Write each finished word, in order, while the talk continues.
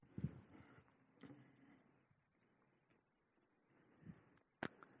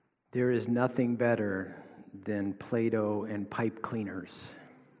There is nothing better than Play-Doh and pipe cleaners.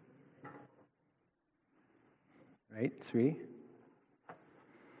 Right, sweetie?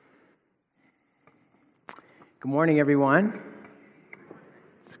 Good morning, everyone.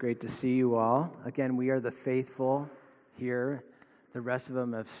 It's great to see you all. Again, we are the faithful here. The rest of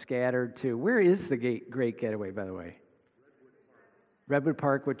them have scattered to... Where is the Great Getaway, by the way? Redwood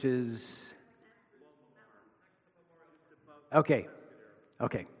Park, which is... Okay.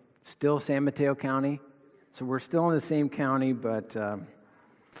 Still San Mateo County. So we're still in the same county, but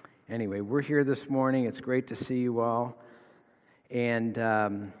anyway, we're here this morning. It's great to see you all. And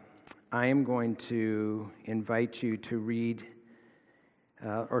I am going to invite you to read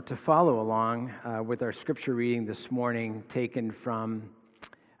or to follow along with our scripture reading this morning, taken from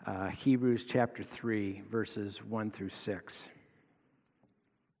Hebrews chapter 3, verses 1 through 6.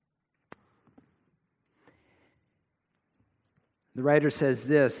 The writer says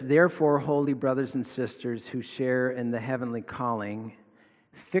this, "Therefore, holy brothers and sisters who share in the heavenly calling,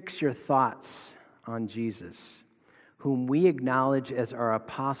 fix your thoughts on Jesus, whom we acknowledge as our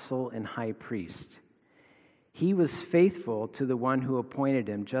apostle and high priest. He was faithful to the one who appointed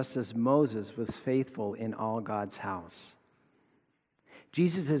him, just as Moses was faithful in all God's house.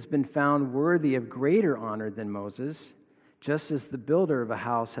 Jesus has been found worthy of greater honor than Moses, just as the builder of a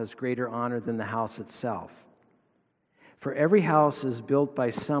house has greater honor than the house itself. For every house is built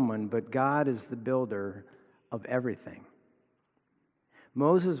by someone, but God is the builder of everything.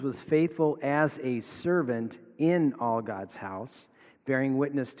 Moses was faithful as a servant in all God's house, bearing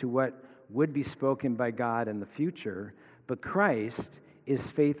witness to what would be spoken by God in the future, but Christ is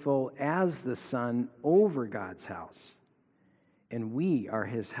faithful as the Son over God's house, and we are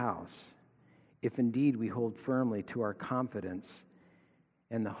his house, if indeed we hold firmly to our confidence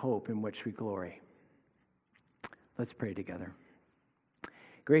and the hope in which we glory." Let's pray together.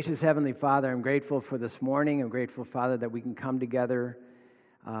 Gracious Heavenly Father, I'm grateful for this morning. I'm grateful, Father, that we can come together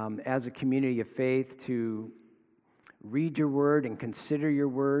as a community of faith to read your word and consider your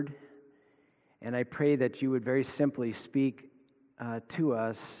word. And I pray that you would very simply speak to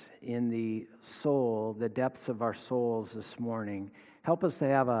us in the soul, the depths of our souls this morning. Help us to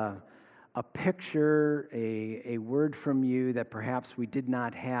have a picture, a word from you that perhaps we did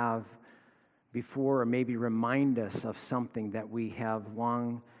not have before, or maybe remind us of something that we have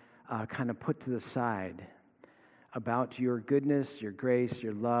long kind of put to the side about your goodness, your grace,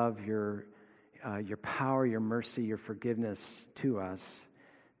 your love, your power, your mercy, your forgiveness to us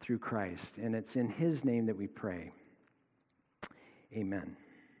through Christ. And it's in his name that we pray. Amen.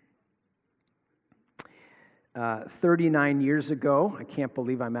 39 years ago, I can't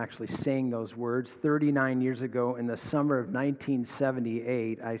believe I'm actually saying those words, 39 years ago in the summer of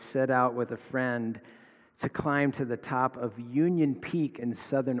 1978, I set out with a friend to climb to the top of Union Peak in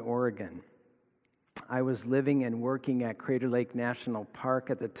southern Oregon. I was living and working at Crater Lake National Park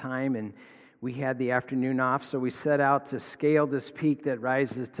at the time, and we had the afternoon off, so we set out to scale this peak that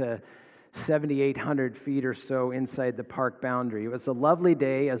rises to 7,800 feet or so inside the park boundary. It was a lovely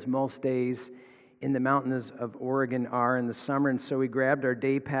day, as most days in the mountains of Oregon are in the summer, and so we grabbed our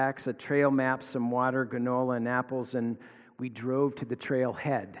day packs, a trail map, some water, granola, and apples, and we drove to the trail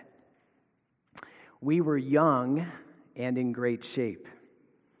head. We were young and in great shape,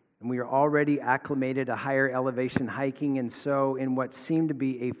 and we were already acclimated to higher elevation hiking, and so in what seemed to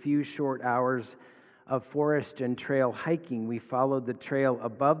be a few short hours of forest and trail hiking, we followed the trail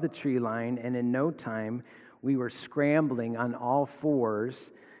above the tree line, and in no time, we were scrambling on all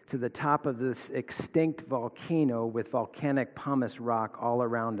fours to the top of this extinct volcano with volcanic pumice rock all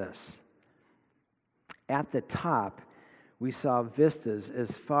around us. At the top, we saw vistas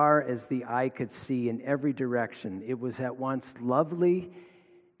as far as the eye could see in every direction. It was at once lovely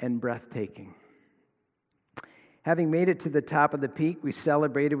and breathtaking. Having made it to the top of the peak, we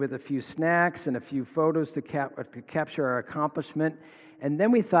celebrated with a few snacks and a few photos to capture our accomplishment, and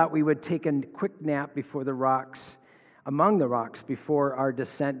then we thought we would take a quick nap among the rocks before our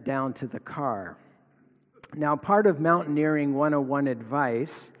descent down to the car. Now, part of Mountaineering 101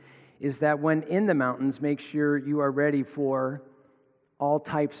 advice is that when in the mountains, make sure you are ready for all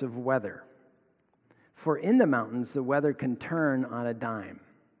types of weather. For in the mountains, the weather can turn on a dime.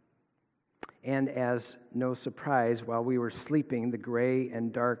 And as no surprise, while we were sleeping, the gray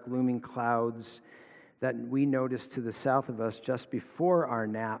and dark looming clouds that we noticed to the south of us just before our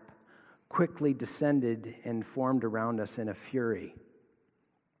nap quickly descended and formed around us in a fury.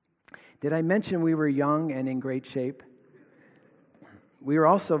 Did I mention we were young and in great shape? We were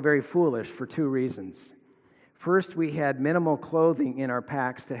also very foolish for two reasons. First, we had minimal clothing in our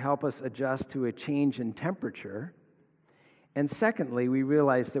packs to help us adjust to a change in temperature. And secondly, we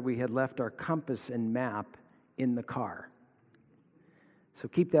realized that we had left our compass and map in the car. So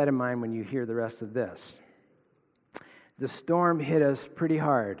keep that in mind when you hear the rest of this. The storm hit us pretty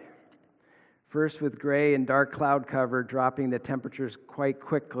hard. First with gray and dark cloud cover, dropping the temperatures quite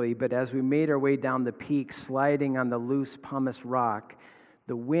quickly, but as we made our way down the peak, sliding on the loose pumice rock,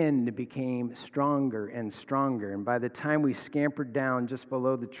 the wind became stronger and stronger, and by the time we scampered down just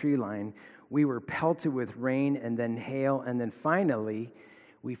below the tree line, we were pelted with rain and then hail, and then finally,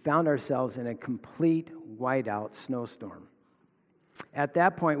 we found ourselves in a complete whiteout snowstorm. At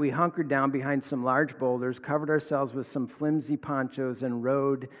that point, we hunkered down behind some large boulders, covered ourselves with some flimsy ponchos, and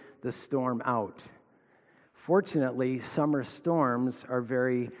rode the storm out. Fortunately, summer storms are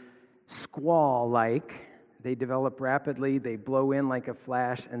very squall-like. They develop rapidly, they blow in like a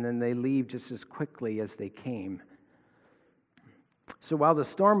flash, and then they leave just as quickly as they came. So while the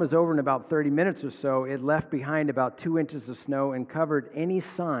storm was over in about 30 minutes or so, it left behind about 2 inches of snow and covered any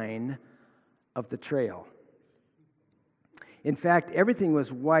sign of the trail. In fact, everything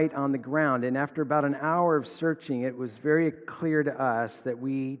was white on the ground, and after about an hour of searching, it was very clear to us that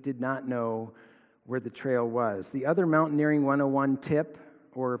we did not know where the trail was. The other Mountaineering 101 tip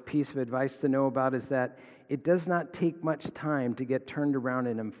or piece of advice to know about is that it does not take much time to get turned around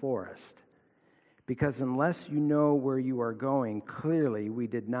in a forest, because unless you know where you are going, clearly we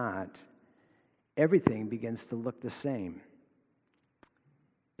did not, everything begins to look the same.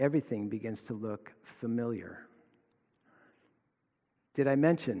 Everything begins to look familiar. Did I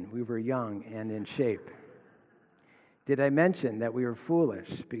mention we were young and in shape? Did I mention that we were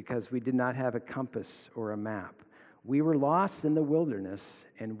foolish because we did not have a compass or a map? We were lost in the wilderness,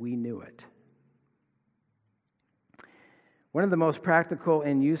 and we knew it. One of the most practical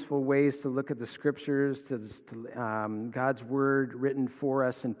and useful ways to look at the Scriptures, to God's Word written for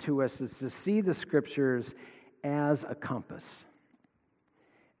us and to us, is to see the Scriptures as a compass,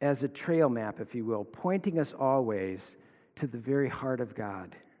 as a trail map, if you will, pointing us always to the very heart of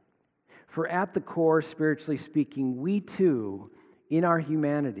God. For at the core, spiritually speaking, we too, in our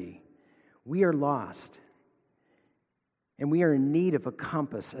humanity, we are lost. And we are in need of a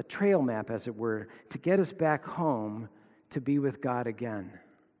compass, a trail map, as it were, to get us back home to be with God again.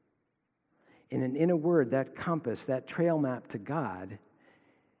 And in a word, that compass, that trail map to God,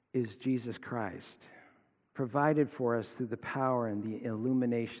 is Jesus Christ, provided for us through the power and the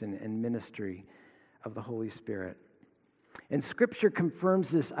illumination and ministry of the Holy Spirit. And Scripture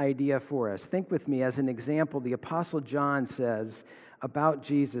confirms this idea for us. Think with me, as an example, the Apostle John says about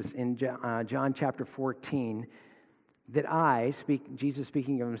Jesus in John chapter 14, that Jesus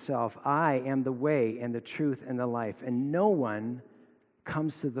speaking of himself, I am the way and the truth and the life, and no one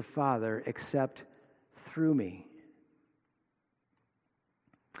comes to the Father except through me.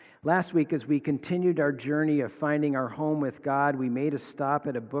 Last week, as we continued our journey of finding our home with God, we made a stop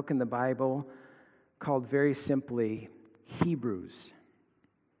at a book in the Bible called, very simply, Hebrews,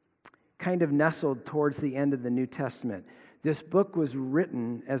 kind of nestled towards the end of the New Testament. This book was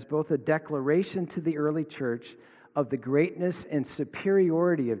written as both a declaration to the early church of the greatness and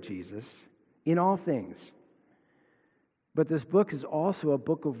superiority of Jesus in all things. But this book is also a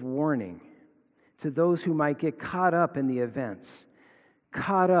book of warning to those who might get caught up in the events,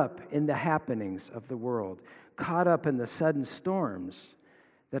 caught up in the happenings of the world, caught up in the sudden storms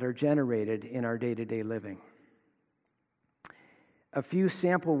that are generated in our day-to-day living. A few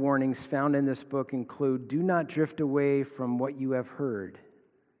sample warnings found in this book include, do not drift away from what you have heard,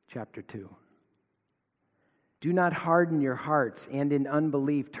 chapter 2. Do not harden your hearts and in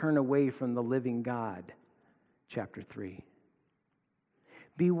unbelief turn away from the living God, chapter 3.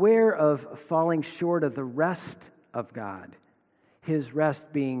 Beware of falling short of the rest of God, his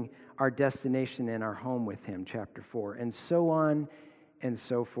rest being our destination and our home with him, chapter 4, and so on and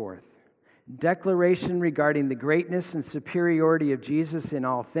so forth. Declaration regarding the greatness and superiority of Jesus in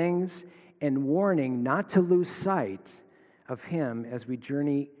all things, and warning not to lose sight of him as we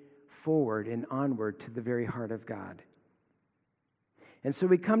journey forward and onward to the very heart of God. And so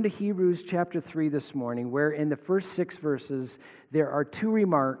we come to Hebrews chapter 3 this morning, where in the first 6 verses, there are 2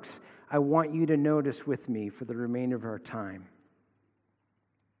 remarks I want you to notice with me for the remainder of our time.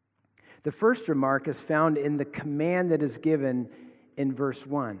 The first remark is found in the command that is given in verse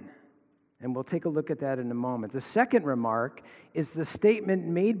 1. And we'll take a look at that in a moment. The second remark is the statement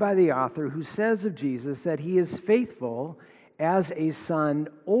made by the author who says of Jesus that he is faithful as a son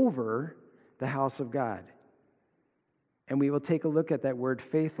over the house of God. And we will take a look at that word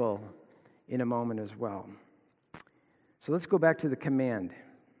faithful in a moment as well. So let's go back to the command.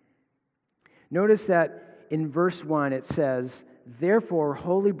 Notice that in verse 1 it says, Therefore,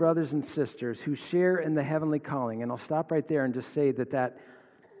 holy brothers and sisters who share in the heavenly calling, and I'll stop right there and just say that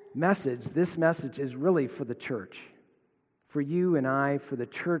this message is really for the church, for you and I, for the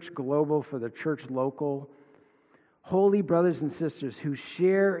church global, for the church local. Holy brothers and sisters who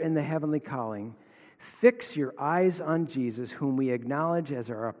share in the heavenly calling, fix your eyes on Jesus, whom we acknowledge as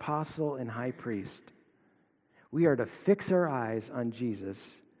our apostle and high priest. We are to fix our eyes on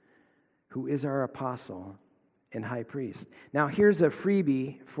Jesus, who is our apostle and high priest. Now, here's a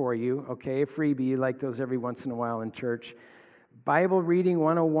freebie for you, okay? A freebie, you like those every once in a while in church. Bible Reading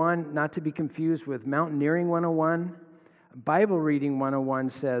 101, not to be confused with Mountaineering 101. Bible Reading 101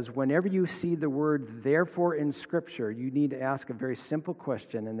 says, whenever you see the word therefore in Scripture, you need to ask a very simple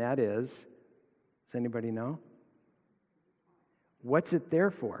question, and that is, does anybody know? What's it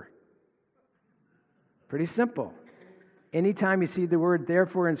there for? Pretty simple. Anytime you see the word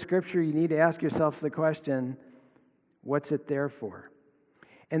therefore in Scripture, you need to ask yourself the question, what's it there for?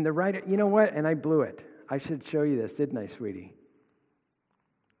 And the writer, you know what? And I blew it. I should show you this, didn't I, sweetie?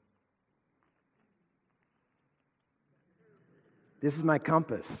 This is my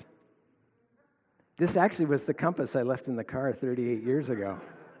compass. This actually was the compass I left in the car 38 years ago.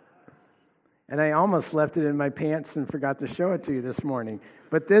 And I almost left it in my pants and forgot to show it to you this morning.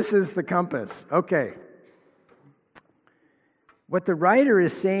 But this is the compass. Okay. What the writer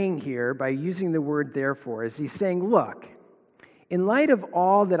is saying here by using the word therefore is he's saying, look, in light of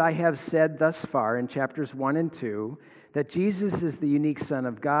all that I have said thus far in chapters 1 and 2, that Jesus is the unique Son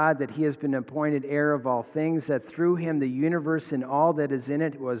of God, that he has been appointed heir of all things, that through him the universe and all that is in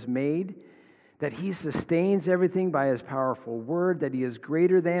it was made, that he sustains everything by his powerful word, that he is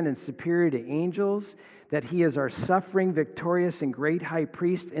greater than and superior to angels, that he is our suffering, victorious, and great high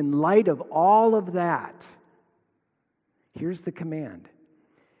priest. In light of all of that, here's the command: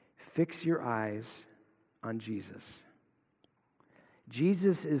 fix your eyes on Jesus.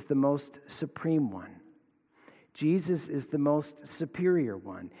 Jesus is the most supreme one. Jesus is the most superior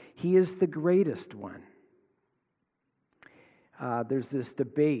one. He is the greatest one. There's this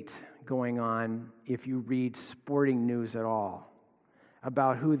debate going on, if you read sporting news at all,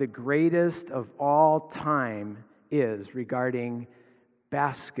 about who the greatest of all time is regarding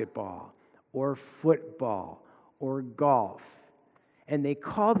basketball or football or golf. And they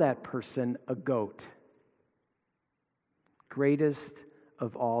call that person a GOAT. Greatest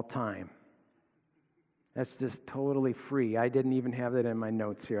of all time. That's just totally free. I didn't even have that in my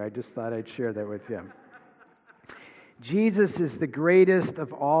notes here. I just thought I'd share that with you. Jesus is the greatest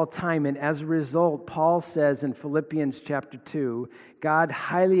of all time, and as a result, Paul says in Philippians chapter 2, God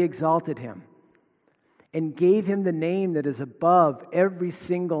highly exalted him and gave him the name that is above every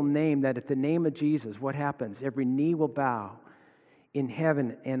single name, that at the name of Jesus, what happens? Every knee will bow in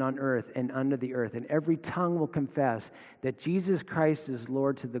heaven and on earth and under the earth, and every tongue will confess that Jesus Christ is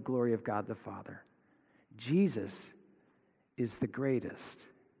Lord, to the glory of God the Father. Jesus is the greatest.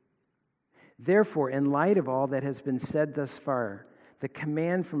 Therefore, in light of all that has been said thus far, the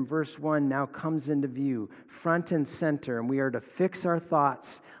command from verse 1 now comes into view, front and center, and we are to fix our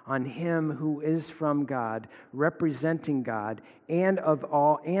thoughts on him who is from God, representing God, and of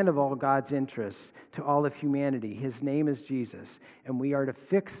all God's interests to all of humanity. His name is Jesus, and we are to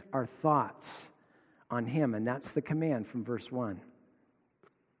fix our thoughts on him, and that's the command from verse 1.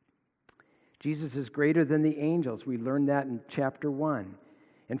 Jesus is greater than the angels. We learned that in chapter 1.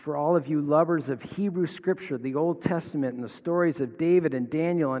 And for all of you lovers of Hebrew Scripture, the Old Testament and the stories of David and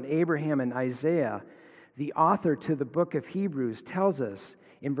Daniel and Abraham and Isaiah, the author to the book of Hebrews tells us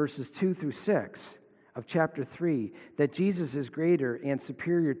in verses 2 through 6 of chapter 3 that Jesus is greater and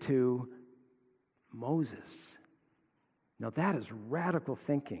superior to Moses. Now that is radical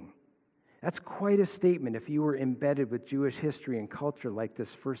thinking. That's quite a statement if you were embedded with Jewish history and culture like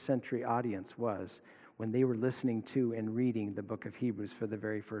this first century audience was when they were listening to and reading the book of Hebrews for the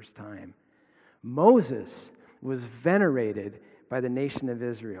very first time. Moses was venerated by the nation of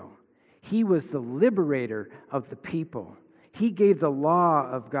Israel. He was the liberator of the people. He gave the law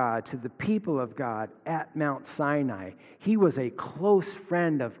of God to the people of God at Mount Sinai. He was a close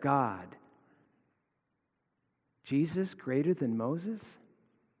friend of God. Jesus greater than Moses?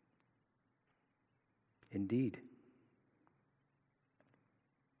 Indeed.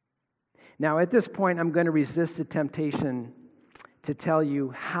 Now, at this point, I'm going to resist the temptation to tell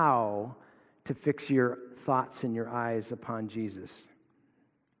you how to fix your thoughts and your eyes upon Jesus.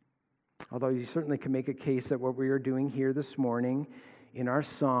 Although you certainly can make a case that what we are doing here this morning in our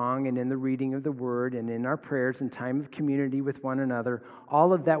song and in the reading of the Word and in our prayers and time of community with one another,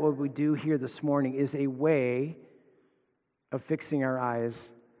 all of that what we do here this morning is a way of fixing our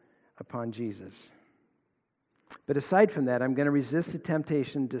eyes upon Jesus. But aside from that, I'm going to resist the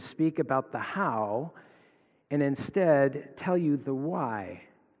temptation to speak about the how and instead tell you the why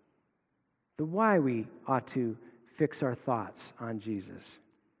we ought to fix our thoughts on Jesus.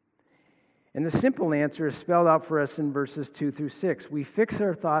 And the simple answer is spelled out for us in verses 2 through 6. We fix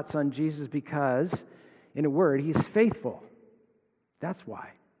our thoughts on Jesus because, in a word, he's faithful. That's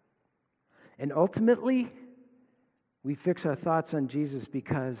why. And ultimately, we fix our thoughts on Jesus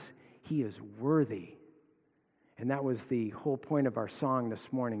because he is worthy. And that was the whole point of our song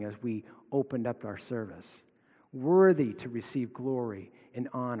this morning as we opened up our service. Worthy to receive glory and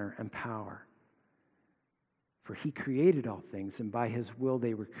honor and power. For he created all things, and by his will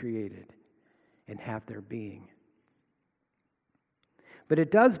they were created and have their being. But it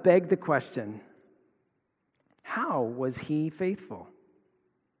does beg the question, how was he faithful?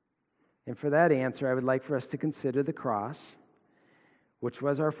 And for that answer, I would like for us to consider the cross, which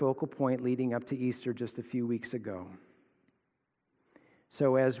was our focal point leading up to Easter just a few weeks ago.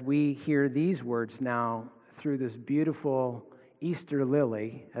 So as we hear these words now through this beautiful Easter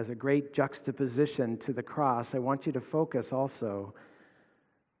lily as a great juxtaposition to the cross, I want you to focus also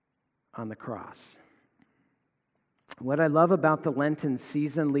on the cross. What I love about the Lenten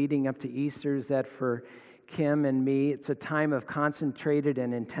season leading up to Easter is that for Kim and me, it's a time of concentrated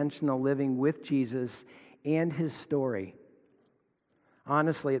and intentional living with Jesus and his story.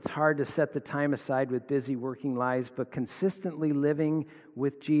 Honestly, it's hard to set the time aside with busy working lives, but consistently living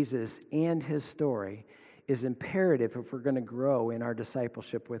with Jesus and his story is imperative if we're going to grow in our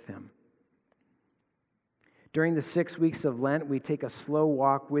discipleship with him. During the 6 weeks of Lent, we take a slow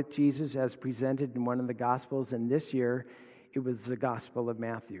walk with Jesus as presented in one of the Gospels, and this year it was the Gospel of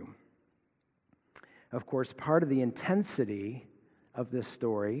Matthew. Of course, part of the intensity of this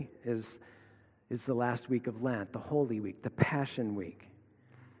story is the last week of Lent, the Holy Week, the Passion Week.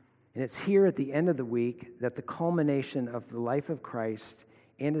 And it's here at the end of the week that the culmination of the life of Christ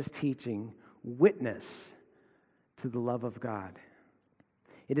and his teaching witness to the love of God.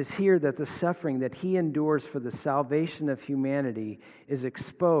 It is here that the suffering that he endures for the salvation of humanity is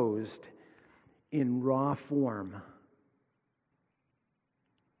exposed in raw form.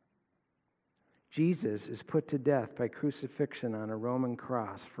 Jesus is put to death by crucifixion on a Roman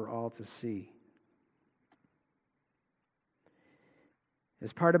cross for all to see.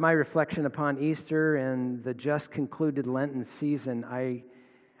 As part of my reflection upon Easter and the just concluded Lenten season, I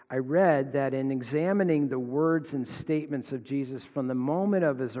read that in examining the words and statements of Jesus from the moment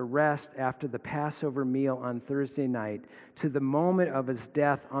of his arrest after the Passover meal on Thursday night to the moment of his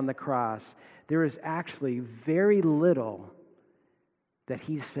death on the cross, there is actually very little that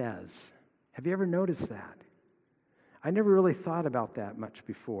he says. Have you ever noticed that? I never really thought about that much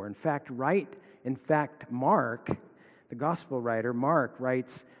before. In fact, Mark, the gospel writer, Mark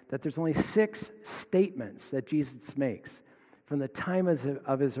writes that there's only 6 statements that Jesus makes from the time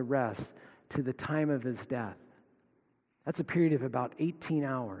of his arrest to the time of his death. That's a period of about 18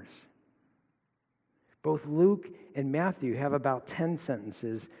 hours. Both Luke and Matthew have about 10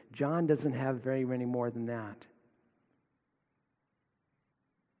 sentences. John doesn't have very many more than that.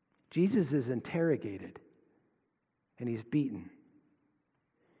 Jesus is interrogated, and he's beaten.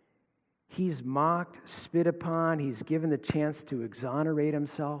 He's mocked, spit upon, he's given the chance to exonerate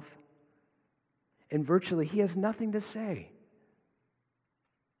himself, and virtually he has nothing to say,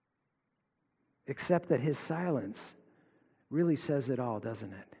 except that his silence really says it all,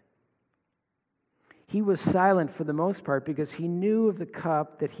 doesn't it? He was silent for the most part because he knew of the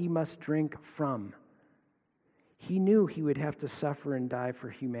cup that he must drink from. He knew he would have to suffer and die for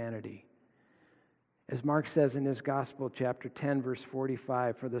humanity. As Mark says in his Gospel, chapter 10, verse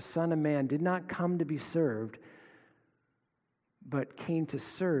 45, "For the Son of Man did not come to be served, but came to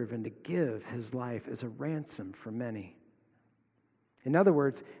serve and to give his life as a ransom for many." In other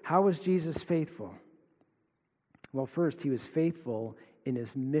words, how was Jesus faithful? Well, first, he was faithful in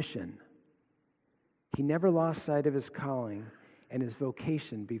his mission. He never lost sight of his calling and his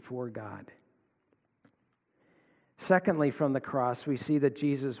vocation before God. Secondly, from the cross, we see that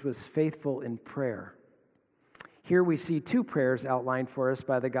Jesus was faithful in prayer. Here we see 2 prayers outlined for us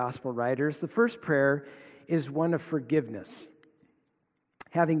by the gospel writers. The first prayer is one of forgiveness.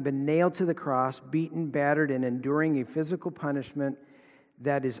 Having been nailed to the cross, beaten, battered, and enduring a physical punishment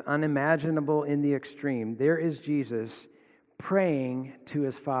that is unimaginable in the extreme, there is Jesus praying to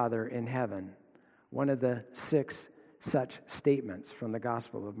his Father in heaven, one of the 6 such statements from the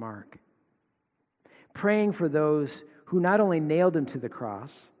Gospel of Mark. Praying for those who not only nailed him to the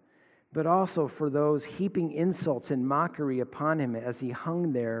cross, but also for those heaping insults and mockery upon him as he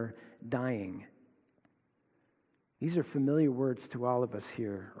hung there dying. These are familiar words to all of us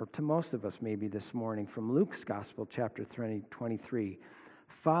here, or to most of us maybe this morning, from Luke's Gospel, chapter 23.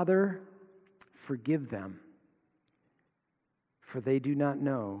 Father, forgive them, for they do not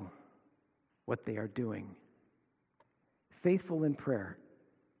know what they are doing. Faithful in prayer.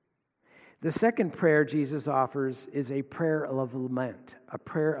 The second prayer Jesus offers is a prayer of lament, a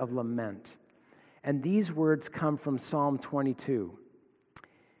prayer of lament. And these words come from Psalm 22.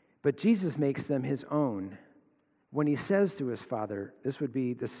 But Jesus makes them his own when he says to his Father, this would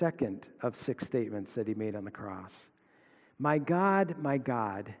be the second of 6 statements that he made on the cross, my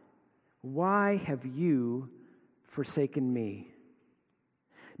God, why have you forsaken me?"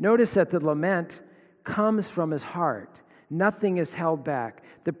 Notice that the lament comes from his heart. Nothing is held back.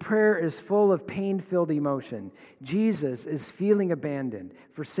 The prayer is full of pain-filled emotion. Jesus is feeling abandoned,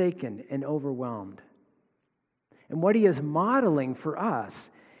 forsaken, and overwhelmed. And what he is modeling for us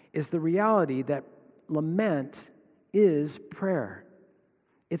is the reality that lament is prayer.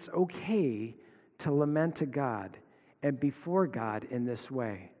 It's okay to lament to God and before God in this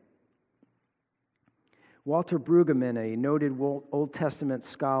way. Walter Brueggemann, a noted Old Testament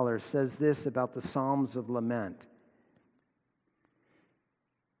scholar, says this about the Psalms of Lament,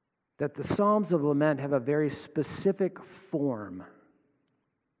 that the Psalms of Lament have a very specific form.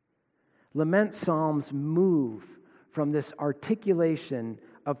 Lament psalms move from this articulation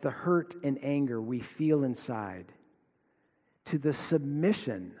of the hurt and anger we feel inside to the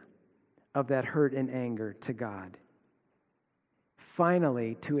submission of that hurt and anger to God.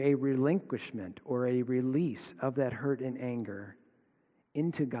 Finally, to a relinquishment or a release of that hurt and anger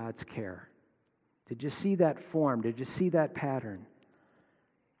into God's care. Did you see that form? Did you see that pattern?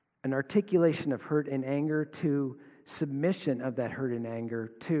 An articulation of hurt and anger to submission of that hurt and anger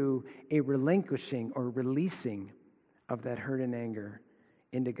to a relinquishing or releasing of that hurt and anger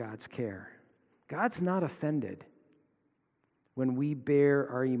into God's care. God's not offended when we bear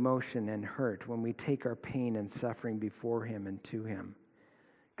our emotion and hurt, when we take our pain and suffering before him and to him.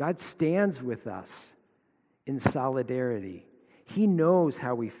 God stands with us in solidarity. He knows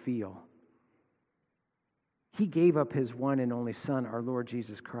how we feel. He gave up his one and only Son, our Lord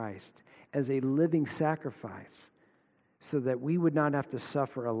Jesus Christ, as a living sacrifice so that we would not have to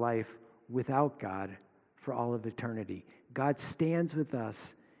suffer a life without God for all of eternity. God stands with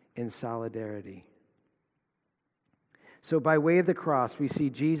us in solidarity. So by way of the cross, we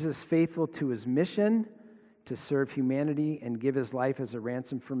see Jesus faithful to his mission to serve humanity and give his life as a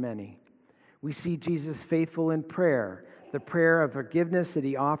ransom for many. We see Jesus faithful in prayer, the prayer of forgiveness that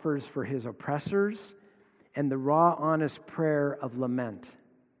he offers for his oppressors, and the raw, honest prayer of lament.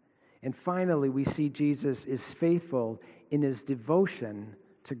 And finally, we see Jesus is faithful in his devotion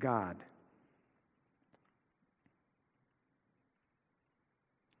to God.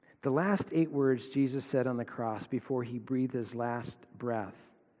 The last 8 words Jesus said on the cross before he breathed his last breath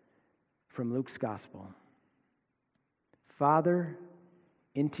from Luke's Gospel. Father,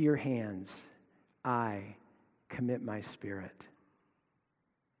 into your hands I commit my spirit.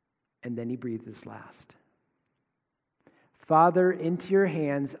 And then he breathed his last. Father, into your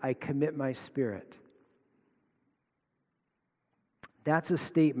hands I commit my spirit. That's a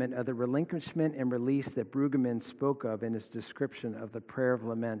statement of the relinquishment and release that Brueggemann spoke of in his description of the prayer of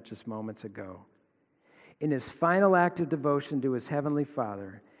lament just moments ago. In his final act of devotion to his heavenly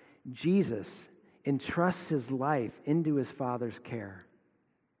Father, Jesus entrusts his life into his Father's care,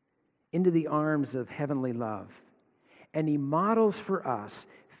 into the arms of heavenly love. And he models for us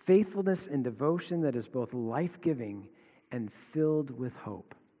faithfulness and devotion that is both life-giving and filled with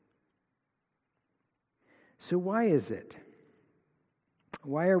hope. So why is it?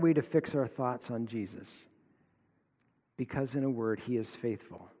 Why are we to fix our thoughts on Jesus? Because in a word, he is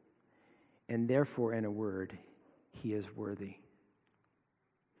faithful. And therefore, in a word, he is worthy.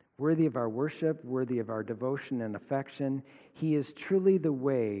 Worthy of our worship, worthy of our devotion and affection. He is truly the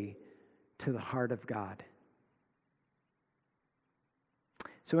way to the heart of God.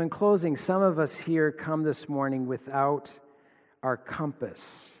 So in closing, some of us here come this morning without our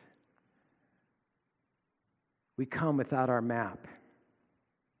compass. We come without our map.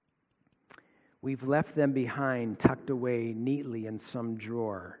 We've left them behind, tucked away neatly in some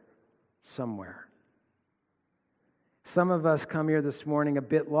drawer somewhere. Some of us come here this morning a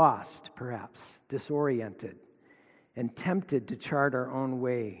bit lost, perhaps, disoriented, and tempted to chart our own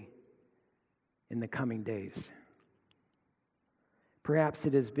way in the coming days. Perhaps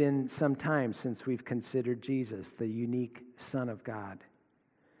it has been some time since we've considered Jesus, the unique Son of God.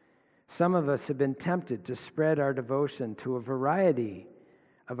 Some of us have been tempted to spread our devotion to a variety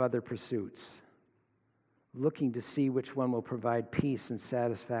of other pursuits, looking to see which one will provide peace and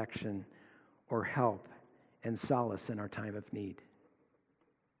satisfaction or help and solace in our time of need.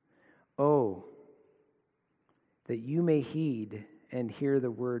 Oh, that you may heed and hear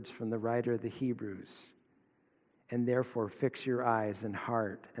the words from the writer of the Hebrews, and therefore fix your eyes and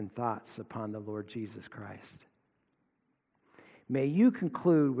heart and thoughts upon the Lord Jesus Christ. May you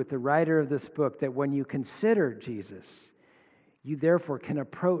conclude with the writer of this book that when you consider Jesus, you therefore can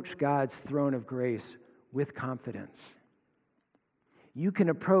approach God's throne of grace with confidence. You can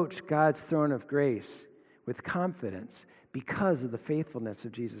approach God's throne of grace with confidence because of the faithfulness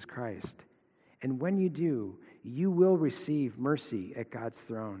of Jesus Christ. And when you do, you will receive mercy at God's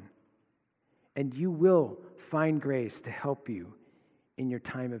throne. And you will find grace to help you in your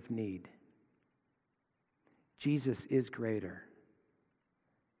time of need. Jesus is greater,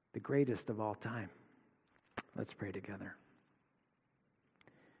 the greatest of all time. Let's pray together.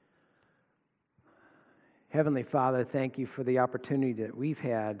 Heavenly Father, thank you for the opportunity that we've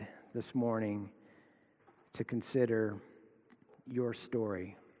had this morning to consider your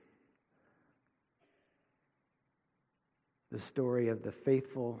story. The story of the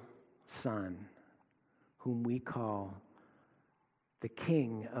faithful Son, whom we call the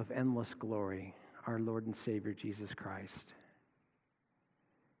King of endless glory, our Lord and Savior, Jesus Christ.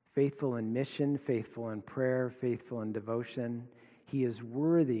 Faithful in mission, faithful in prayer, faithful in devotion. He is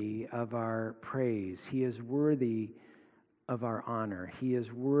worthy of our praise. He is worthy of our honor. He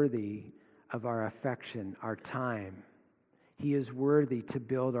is worthy of our affection, our time. He is worthy to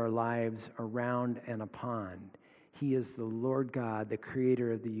build our lives around and upon. He is the Lord God, the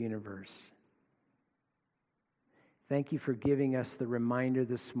creator of the universe. Thank you for giving us the reminder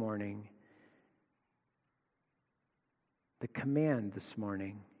this morning, the command this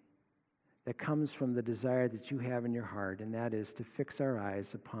morning that comes from the desire that you have in your heart, and that is to fix our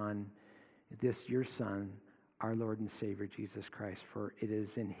eyes upon this, your Son, our Lord and Savior, Jesus Christ. For it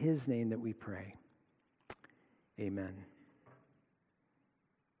is in his name that we pray. Amen.